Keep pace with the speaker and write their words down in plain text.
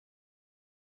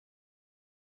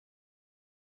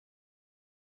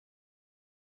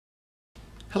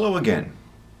Hello again.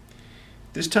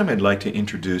 This time I'd like to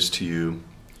introduce to you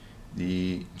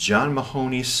the John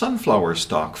Mahoney Sunflower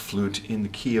Stalk Flute in the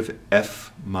key of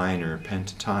F minor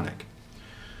pentatonic.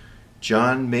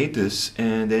 John made this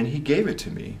and then he gave it to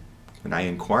me when I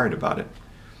inquired about it.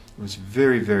 It was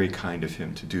very, very kind of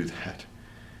him to do that.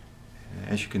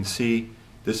 As you can see,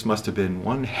 this must have been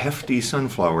one hefty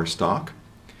sunflower stalk.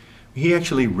 He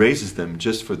actually raises them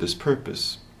just for this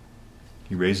purpose.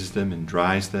 He raises them and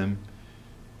dries them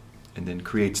and then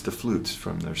creates the flutes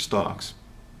from their stalks.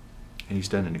 And he's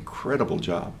done an incredible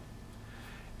job.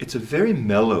 It's a very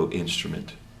mellow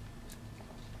instrument.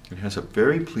 It has a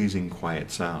very pleasing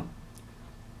quiet sound.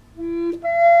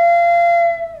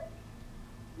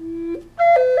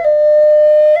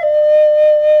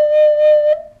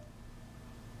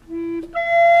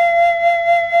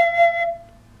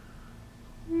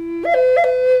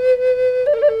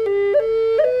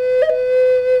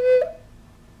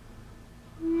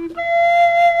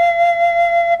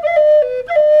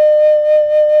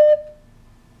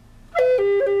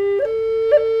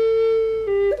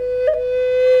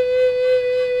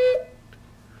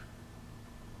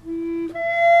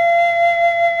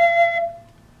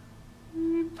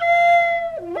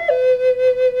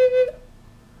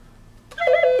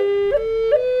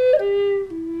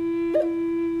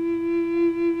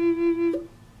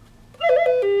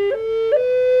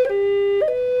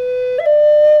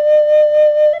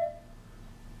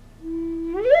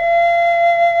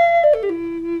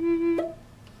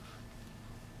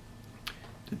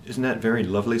 Isn't that very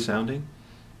lovely sounding?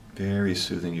 Very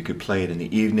soothing. You could play it in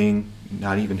the evening,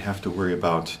 not even have to worry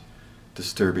about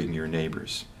disturbing your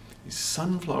neighbors. The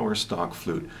sunflower stalk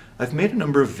flute. I've made a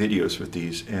number of videos with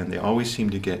these and they always seem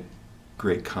to get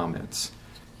great comments.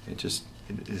 It is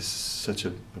such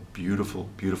a beautiful,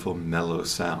 beautiful mellow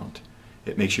sound.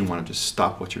 It makes you want to just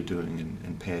stop what you're doing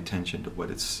and pay attention to what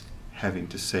it's having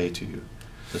to say to you.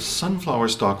 The Sunflower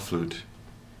Stalk Flute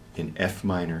in F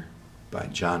minor by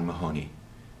John Mahoney.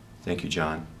 Thank you,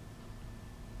 John.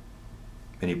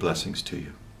 Many blessings to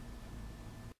you.